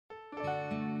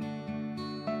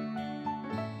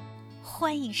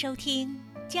欢迎收听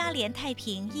嘉联太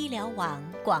平医疗网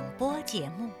广播节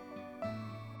目。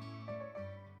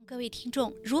各位听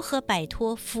众，如何摆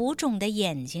脱浮肿的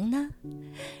眼睛呢？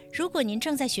如果您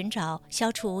正在寻找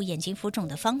消除眼睛浮肿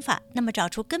的方法，那么找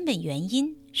出根本原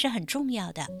因是很重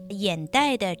要的。眼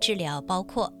袋的治疗包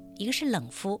括一个是冷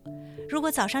敷，如果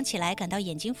早上起来感到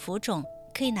眼睛浮肿，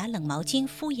可以拿冷毛巾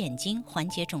敷眼睛缓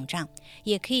解肿胀，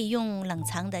也可以用冷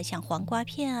藏的像黄瓜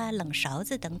片啊、冷勺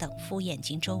子等等敷眼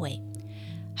睛周围。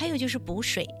还有就是补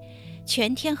水，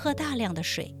全天喝大量的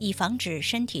水，以防止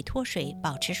身体脱水，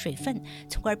保持水分，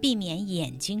从而避免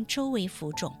眼睛周围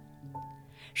浮肿。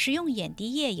使用眼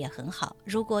滴液也很好，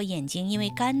如果眼睛因为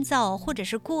干燥或者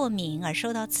是过敏而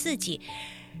受到刺激，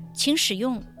请使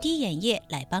用滴眼液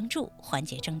来帮助缓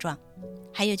解症状。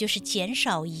还有就是减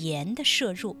少盐的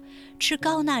摄入，吃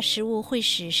高钠食物会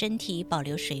使身体保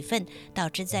留水分，导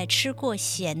致在吃过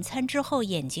咸餐之后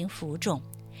眼睛浮肿。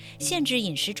限制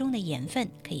饮食中的盐分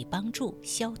可以帮助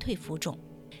消退浮肿。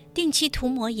定期涂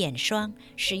抹眼霜，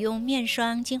使用面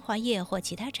霜、精华液或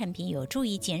其他产品有助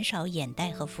于减少眼袋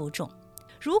和浮肿。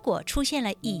如果出现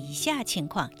了以下情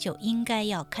况，就应该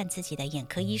要看自己的眼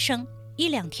科医生。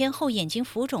1-2天后眼睛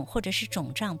浮肿或者是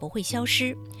肿胀不会消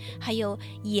失，还有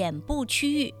眼部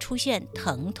区域出现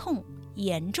疼痛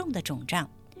严重的肿胀。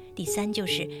第3就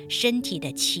是身体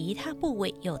的其他部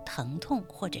位有疼痛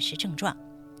或者是症状。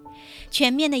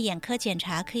全面的眼科检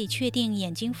查可以确定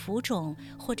眼睛浮肿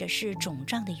或者是肿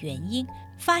胀的原因，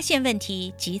发现问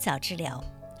题及早治疗。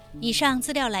以上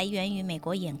资料来源于美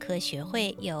国眼科学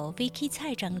会，由 Vicky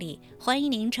蔡整理，欢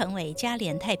迎您成为嘉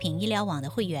联太平医疗网的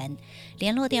会员，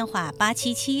联络电话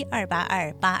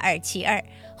877-282-8272，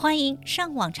欢迎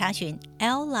上网查询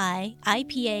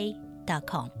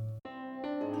liipa.com。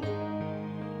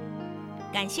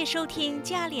 感谢收听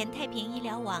嘉联太平医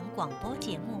疗网广播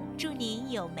节目，祝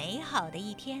您有美好的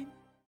一天。